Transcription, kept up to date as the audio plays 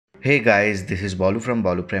Hey guys, this is Balu from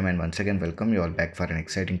Balu Prime and once again welcome you all back for an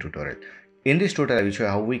exciting tutorial. In this tutorial I will show you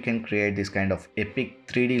how we can create this kind of epic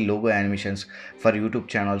 3D logo animations for YouTube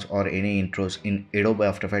channels or any intros in Adobe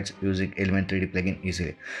After Effects using Element 3D plugin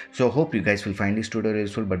easily. So hope you guys will find this tutorial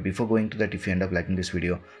useful, but before going to that, if you end up liking this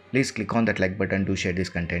video, please click on that like button to share this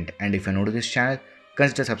content, and if you're new to this channel,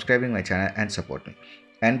 consider subscribing my channel and support me.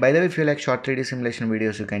 And by the way, if you like short 3D simulation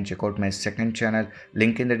videos, you can check out my second channel,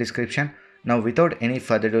 link in the description. Now without any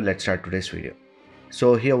further ado, let's start today's video.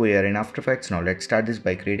 So here we are in After Effects. Now let's start this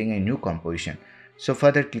by creating a new composition. So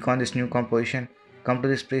for that, click on this new composition, come to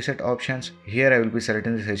this preset options. Here I will be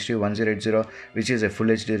selecting this HD 1080, which is a full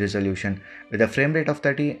HD resolution with a frame rate of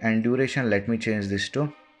 30 and duration. Let me change this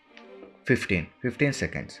to 15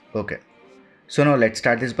 seconds. Okay. So now let's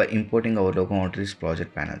start this by importing our logo onto this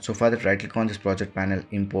project panel. So for that, right click on this project panel,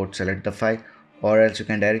 import, select the file, or else you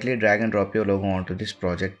can directly drag and drop your logo onto this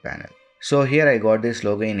project panel. So here I got this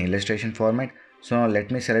logo in illustration format. So now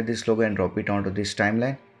let me select this logo and drop it onto this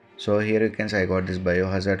timeline. So here you can see I got this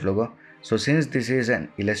biohazard logo. So since this is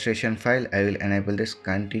an illustration file, I will enable this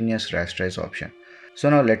continuous rasterize option.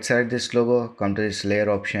 So now let's select this logo, come to this layer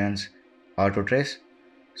options, auto trace.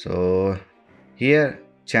 So here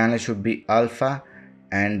channel should be alpha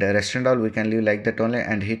and rest and all we can leave like that only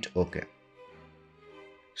and hit OK.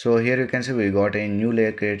 So here you can see we got a new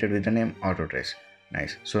layer created with the name auto trace.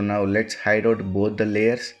 Nice. So now let's hide out both the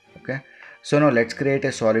layers. Okay. So now let's create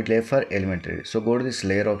a solid layer for element 3D. So go to this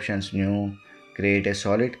layer options, new, create a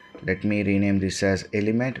solid. Let me rename this as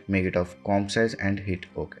element, make it of comp size and hit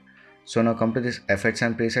OK. So now come to this effects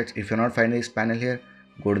and presets. If you're not finding this panel here,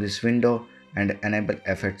 go to this window and enable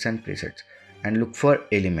effects and presets and look for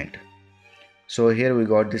element. So here we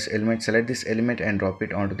got this element, select this element and drop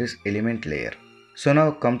it onto this element layer. So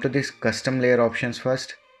now come to this custom layer options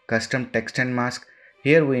first, custom text and mask.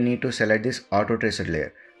 Here we need to select this auto traced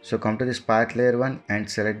layer. So come to this path layer 1 and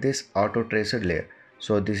select this auto traced layer.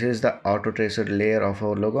 So this is the auto traced layer of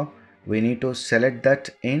our logo. We need to select that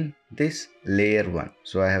in this layer 1.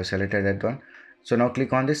 So I have selected that one. So now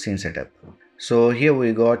click on this scene setup. So here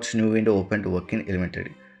we got new window open to work in Element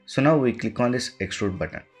 3D. So now we click on this extrude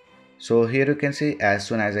button. So here you can see as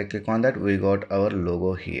soon as I click on that, we got our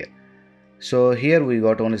logo here. So here we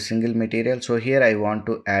got only single material. So here I want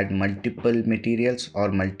to add multiple materials or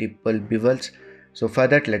multiple bevels. So for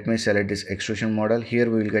that, let me select this extrusion model. Here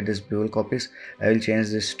we will get this bevel copies. I will change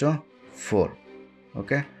this to 4.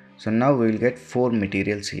 Okay. So now we will get 4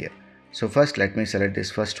 materials here. So first let me select this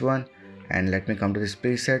first one and let me come to this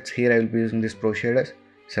presets. Here I will be using this pro shaders.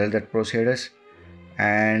 Select that pro shaders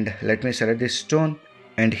and let me select this stone.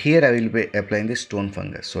 And here I will be applying this stone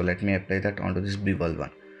fungus. So let me apply that onto this bevel one.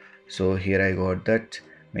 So here I got that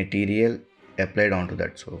material applied onto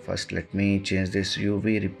that. So first let me change this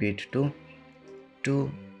UV repeat to 2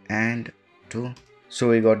 and 2. So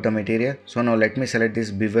we got the material. So now let me select this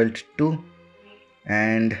beveled 2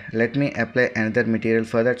 and let me apply another material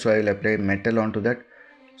for that. So I will apply metal onto that.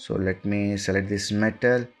 So let me select this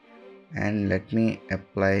metal and let me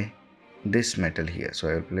apply this metal here. So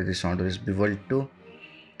I will apply this onto this beveled 2.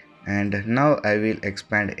 And now I will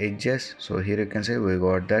expand edges. So here you can see we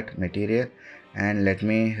got that material and let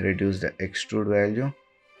me reduce the extrude value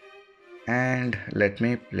and let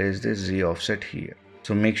me place this Z offset here.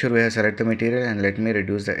 So make sure we have select the material and let me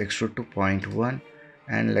reduce the extrude to 0.1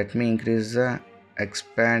 and let me increase the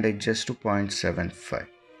expand edges to 0.75.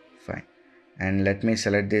 Fine. And let me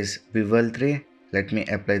select this bevel 3. Let me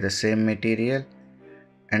apply the same material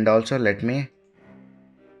and also let me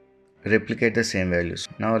replicate the same values.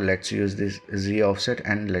 Now let's use this Z offset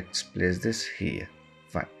and let's place this here.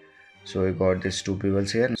 Fine. So we got these 2 bevels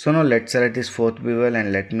here. So now let's select this 4th bevel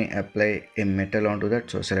and let me apply a metal onto that.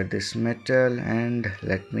 So select this metal and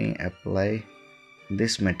let me apply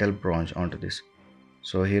this metal bronze onto this.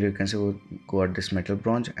 So here you can see we got this metal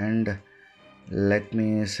bronze and let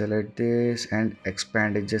me select this and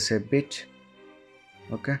expand it just a bit.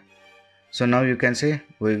 Okay. So now you can see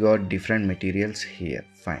we got different materials here.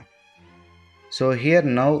 Fine. So here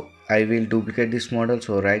now I will duplicate this model.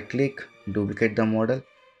 So right click, duplicate the model.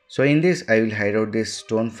 So in this I will hide out this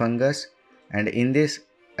stone fungus and in this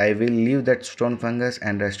I will leave that stone fungus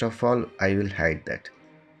and rest of all I will hide that.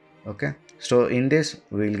 Okay. So in this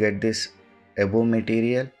we will get this above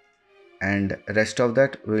material and rest of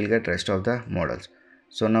that we will get rest of the models.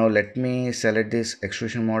 So now let me select this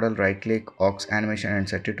extrusion model, right click, aux animation and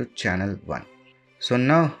set it to channel 1. So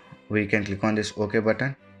now we can click on this OK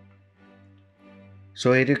button.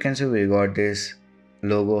 So here you can see we got this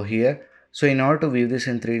logo here. So in order to view this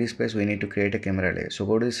in 3D space, we need to create a camera layer. So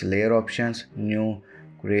go to this layer options, new,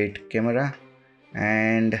 create camera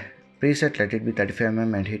and preset, let it be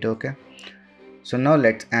 35mm and hit OK. So now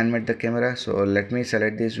let's animate the camera. So let me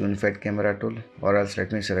select this unified camera tool, or else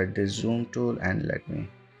let me select this zoom tool and let me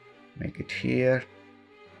make it here.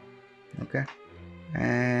 Okay,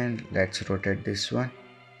 and let's rotate this one.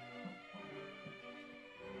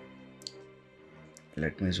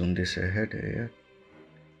 Let me zoom this ahead here,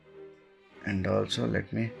 and also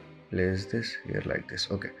let me place this here like this.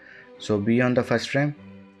 Okay, so be on the first frame,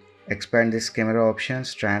 expand this camera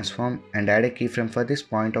options, transform, and add a keyframe for this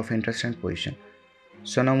point of interest and position.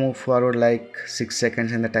 So now move forward like 6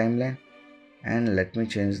 seconds in the timeline, and let me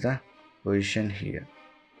change the position here,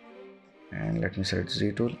 and let me select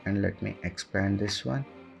Z tool and let me expand this one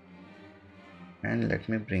and let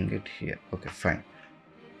me bring it here. Okay, fine.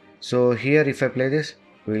 So here if I play this,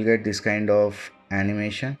 we'll get this kind of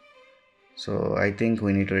animation. So I think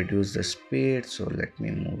we need to reduce the speed, so let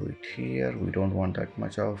me move it here. We don't want that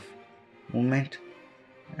much of movement,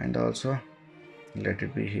 and also let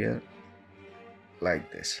it be here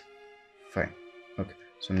like this. Fine. Okay,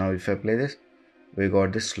 so now if I play this, we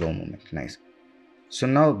got this slow movement. Nice. So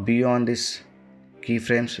now beyond this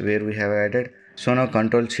keyframes where we have added, so now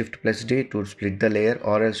Control Shift plus D to split the layer,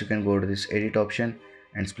 or else you can go to this edit option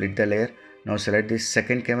and split the layer. Now select this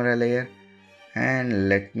second camera layer and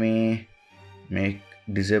let me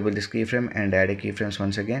disable this keyframe and add a keyframes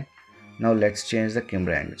once again. Now let's change the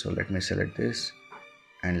camera angle. So let me select this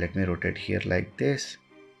and let me rotate here like this.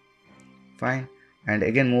 Fine. And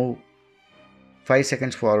again move 5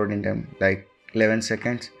 seconds forward in time, like 11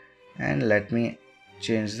 seconds, and let me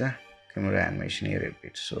change the camera animation here a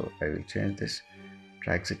bit. So I will change this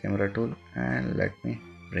track camera tool and let me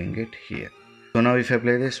bring it here. So now if I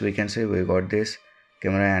play this, we can say we got this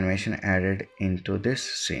camera animation added into this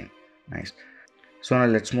scene. Nice. So now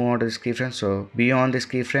let's move on to this keyframe. So beyond this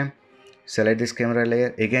keyframe, select this camera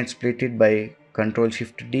layer, again split it by Control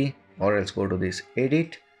Shift D, or else go to this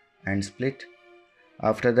edit and split.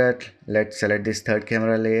 After that, let's select this third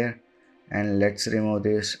camera layer and let's remove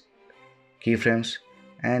this keyframes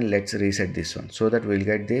and let's reset this one, so that we'll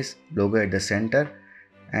get this logo at the center.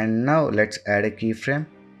 And now let's add a keyframe.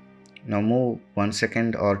 Now move 1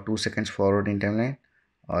 second or 2 seconds forward in timeline,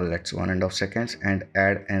 or let's 1.5 seconds, and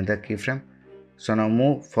add another keyframe. So now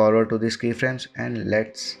move forward to these keyframes and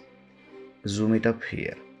let's zoom it up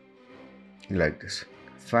here like this.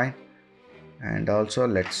 Fine. And also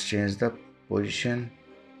let's change the position.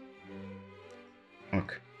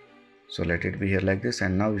 Okay, so let it be here like this.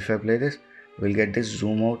 And now if I play this, we'll get this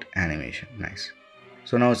zoom out animation. Nice.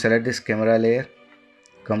 So now select this camera layer,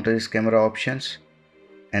 come to this camera options,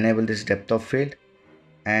 enable this depth of field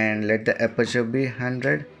and let the aperture be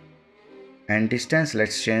 100, and distance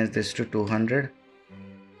let's change this to 200.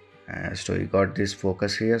 So you got this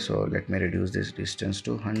focus here, so let me reduce this distance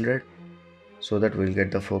to 100 so that we'll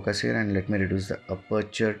get the focus here, and let me reduce the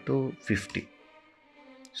aperture to 50.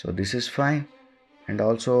 So this is fine, and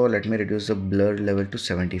also let me reduce the blur level to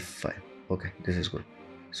 75. Okay, this is good.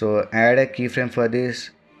 So add a keyframe for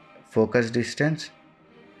this focus distance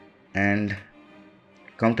and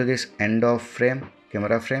come to this end of frame,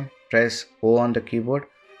 camera frame, press O on the keyboard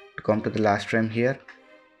to come to the last frame here,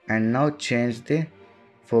 and now change the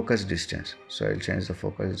focus distance. So I'll change the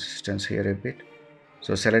focus distance here a bit.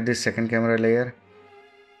 So select this second camera layer,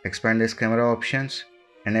 expand this camera options,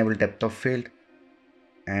 enable depth of field,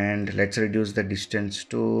 and let's reduce the distance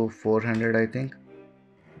to 400. I think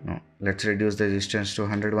no, let's reduce the distance to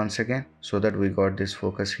 100 once again, so that we got this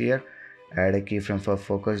focus here. Add a keyframe for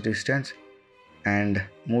focus distance and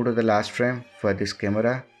move to the last frame for this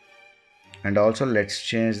camera, and also let's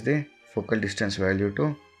change the focal distance value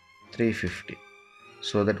to 350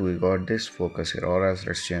 so that we got this focus here, or else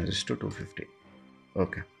let's change this to 250.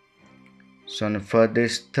 Okay, so for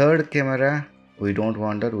this third camera, we don't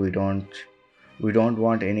want that, we don't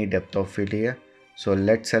want any depth of field here. So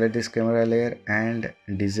let's select this camera layer and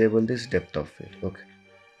disable this depth of field. Okay,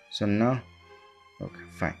 so now, okay,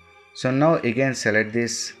 fine. So now again select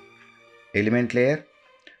this element layer.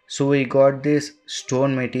 So we got this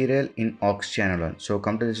stone material in aux channel 1. So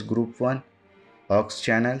come to this group 1, aux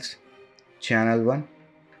channels, channel 1.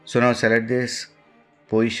 So now select this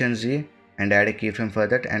position Z and add a keyframe for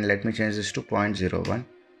that, and let me change this to 0.01.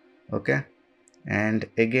 Okay, and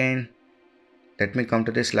again let me come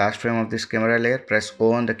to this last frame of this camera layer, press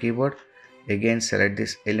O on the keyboard, again select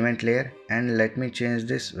this element layer and let me change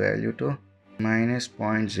this value to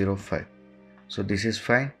 -0.05. So this is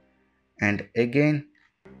fine, and again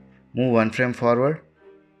move 1 frame forward,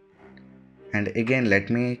 and again let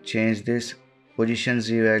me change this position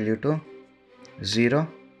Z value to 0,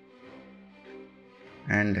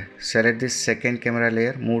 and select this second camera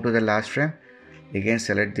layer, move to the last frame, Again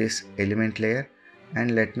select this element layer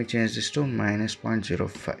and let me change this to minus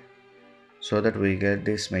 0.05 so that we get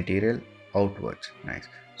this material outwards. Nice.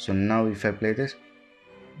 So now if I play this,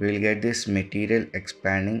 we will get this material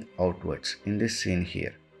expanding outwards in this scene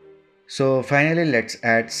here. So finally let's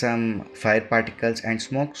add some fire particles and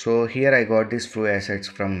smoke. So here I got these few assets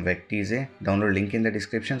from Vectease, download link in the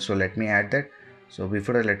description. So let me add that. So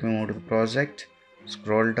before that, let me move to the project,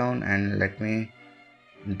 scroll down and let me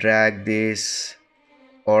drag this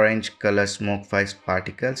orange color smoke fire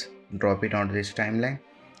particles, drop it onto this timeline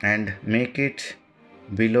and make it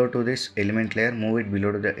below to this element layer, move it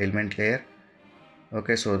below to the element layer.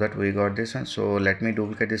 Okay, so that we got this one. So let me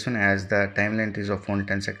duplicate this one as the time length is of only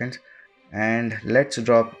 10 seconds. And let's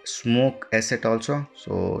drop smoke asset also.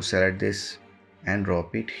 So select this and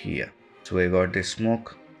drop it here. So we got this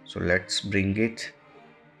smoke. So let's bring it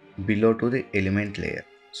below to the element layer.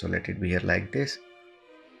 So let it be here like this,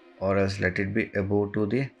 or else let it be above to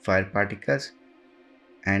the fire particles.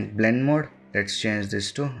 And blend mode, let's change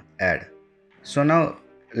this to add. So now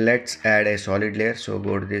let's add a solid layer. So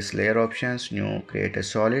go to this layer options, new, create a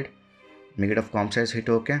solid, make it of comp size, hit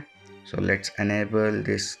OK. So let's enable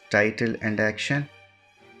this title and action,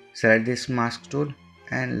 select this mask tool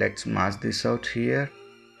and let's mask this out here.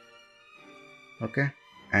 Okay,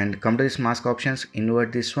 and come to this mask options,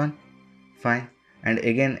 invert this one, fine, and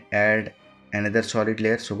again add another solid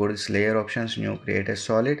layer. So go to this layer options, new, create a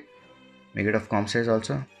solid, make it of comp size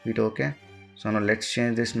also, hit OK. So now let's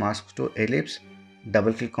change this mask to ellipse,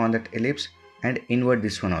 double click on that ellipse and invert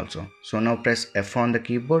this one also. So now press F on the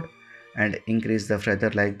keyboard and increase the feather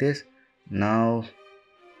like this. Now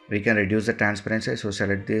we can reduce the transparency. So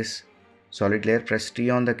select this solid layer, press T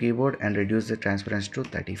on the keyboard and reduce the transparency to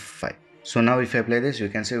 35. So now if I play this, you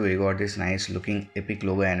can see we got this nice looking epic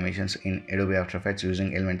logo animations in Adobe After Effects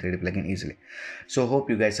using Element 3D plugin easily. So hope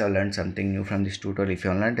you guys have learned something new from this tutorial. If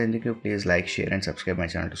you have learned anything new, please like, share and subscribe my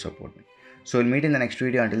channel to support me. So we'll meet in the next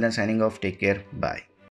video. Until then, signing off. Take care. Bye.